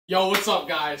Yo, what's up,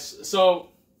 guys? So,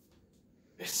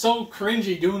 it's so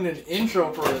cringy doing an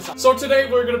intro for this. So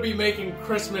today we're gonna be making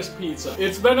Christmas pizza.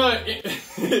 It's been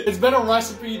a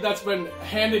recipe that's been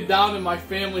handed down in my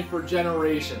family for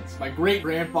generations. My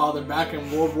great-grandfather back in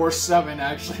World War VII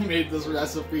actually made this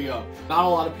recipe up. Not a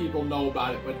lot of people know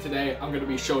about it, but today I'm gonna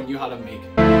be showing you how to make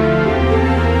it.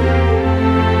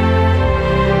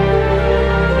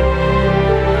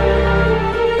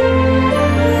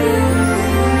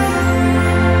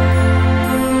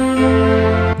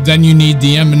 Then you need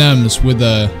the M&Ms with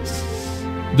the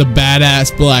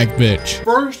badass black bitch.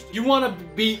 First, you want to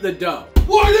beat the dough.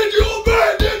 Why did you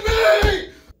abandon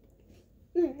me?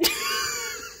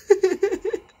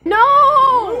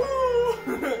 No!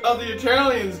 How the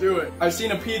Italians do it. I've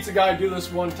seen a pizza guy do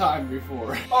this one time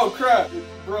before. Oh crap, it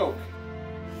broke.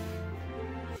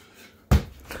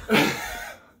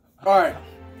 Alright,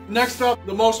 next up,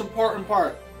 the most important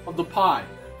part of the pie,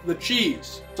 the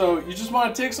cheese. So you just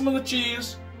want to take some of the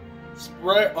cheese,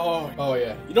 spread, oh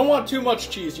yeah. You don't want too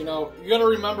much cheese, you know. You gotta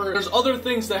remember, there's other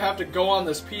things that have to go on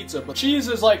this pizza, but cheese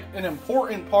is like an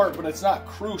important part, but it's not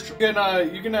crucial.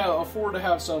 You can afford to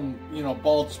have some, you know,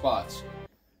 bald spots.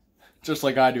 Just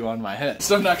like I do on my head.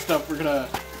 So next up, you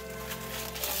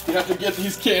have to get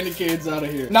these candy canes out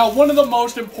of here. Now, one of the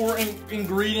most important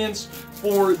ingredients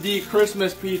for the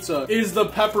Christmas pizza is the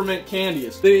peppermint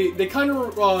candies. They kind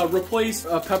of replace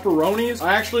pepperonis.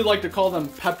 I actually like to call them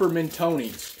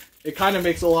peppermintonis. It kind of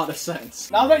makes a lot of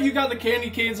sense. Now that you got the candy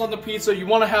canes on the pizza, you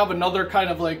want to have another kind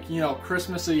of like, you know,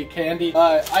 Christmassy candy.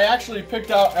 I actually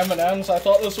picked out M&Ms. I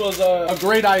thought this was a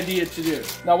great idea to do.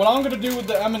 Now, what I'm going to do with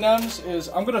the M&Ms is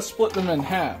I'm going to split them in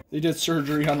half. They did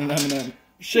surgery on an M&M.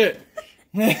 Shit.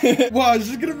 Wow, is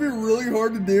this going to be really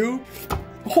hard to do?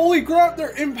 Holy crap,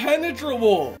 they're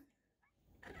impenetrable.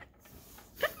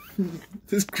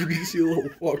 This greasy little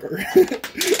fucker.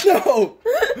 No.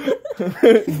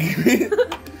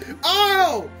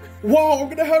 Ow! Wow, I'm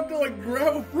gonna have to like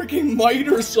grab a freaking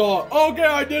miter saw. Okay,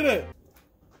 I did it.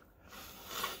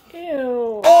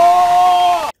 Ew.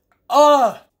 Oh!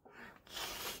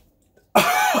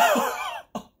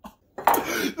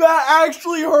 That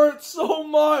actually hurts so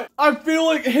much. I feel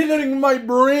like hitting my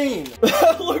brain.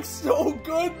 That looks so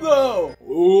good though.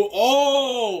 Ooh,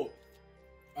 oh.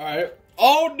 Alright.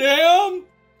 Oh, damn.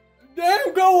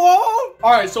 Damn, go on.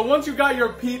 Alright, so once you got your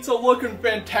pizza looking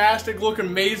fantastic, looking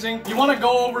amazing, you want to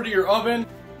go over to your oven.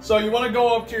 So you want to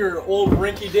go up to your old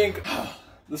rinky-dink.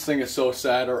 This thing is so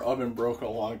sad. Our oven broke a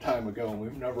long time ago and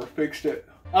we've never fixed it.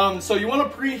 So you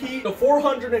want to preheat to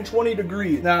 420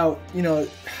 degrees. Now, you know,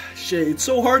 shit, it's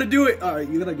so hard to do it. Alright,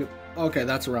 you gotta go. Okay,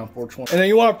 that's around 420. And then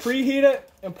you want to preheat it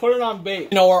and put it on bake.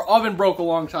 You know, our oven broke a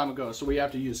long time ago, so we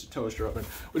have to use the toaster oven,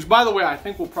 which, by the way, I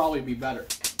think will probably be better.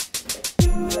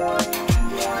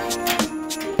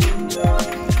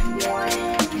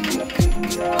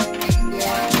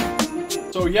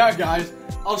 So yeah, guys,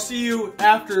 I'll see you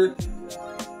after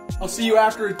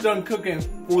it's done cooking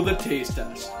for the taste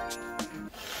test.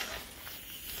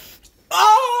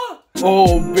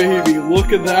 Oh baby,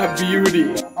 look at that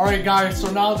beauty. Alright guys, so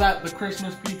now that the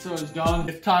Christmas pizza is done,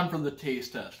 it's time for the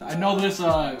taste test. I know this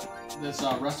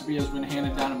recipe has been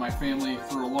handed down in my family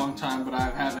for a long time, but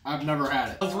I've never had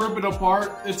it. Let's rip it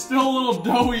apart. It's still a little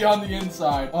doughy on the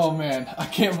inside. Oh man, I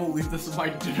can't believe this is my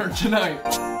dinner tonight.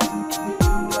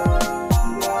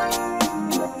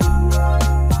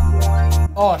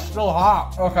 Oh, it's still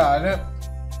hot. Okay,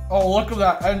 oh, look at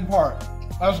that end part.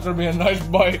 That's gonna be a nice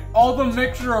bite. All the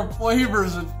mixture of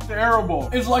flavors is terrible.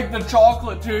 It's like the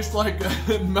chocolate tastes like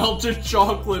melted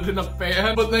chocolate in a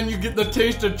pan, but then you get the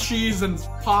taste of cheese and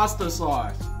pasta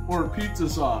sauce or pizza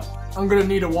sauce. I'm gonna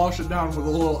need to wash it down with a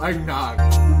little eggnog.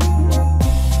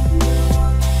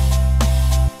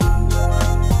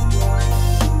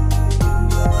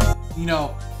 You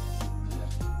know,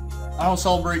 I don't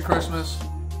celebrate Christmas.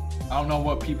 I don't know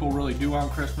what people really do on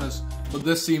Christmas, but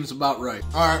this seems about right.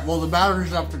 Alright, well the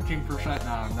battery's up 15%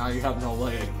 now, and now you have no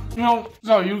leg. You know,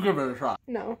 so you give it a try.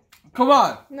 No. Come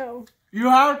on. No. You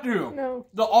have to. No.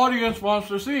 The audience wants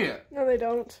to see it. No, they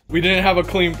don't. We didn't have a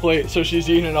clean plate, so she's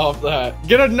eating off that.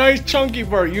 Get a nice chunky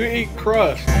part, you eat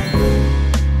crust.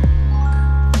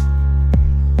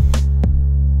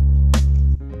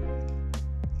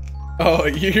 Oh,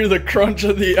 you hear the crunch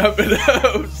of the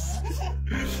M&Ms.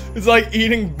 It's like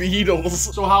eating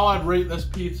beetles. So how I'd rate this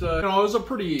pizza, you know, it was a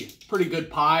pretty good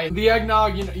pie. The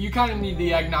eggnog, you know, you kind of need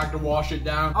the eggnog to wash it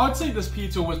down. I would say this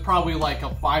pizza was probably like a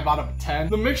 5 out of 10.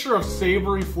 The mixture of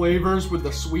savory flavors with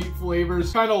the sweet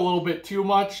flavors, kind of a little bit too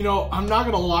much. You know, I'm not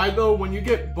gonna lie though, when you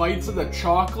get bites of the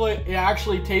chocolate, it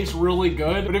actually tastes really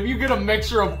good. But if you get a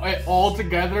mixture of it all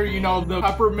together, you know, the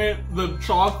peppermint, the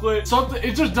chocolate, something,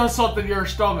 it just does something to your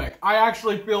stomach. I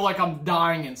actually feel like I'm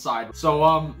dying inside.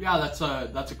 So, yeah, that's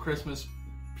a Christmas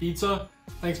pizza.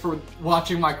 Thanks for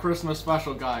watching my Christmas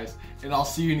special, guys, and I'll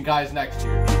see you guys next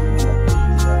year.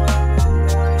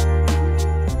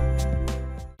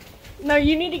 No,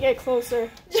 you need to get closer.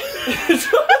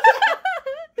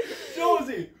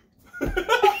 Josie!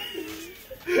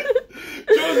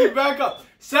 Josie, back up.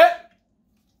 Set.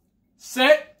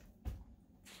 Set.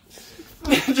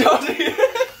 Josie.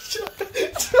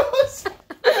 Josie.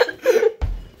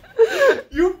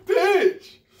 You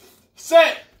bitch.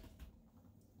 Set.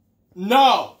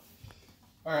 No.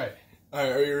 All right.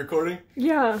 Are you recording?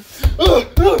 Yeah. Oh,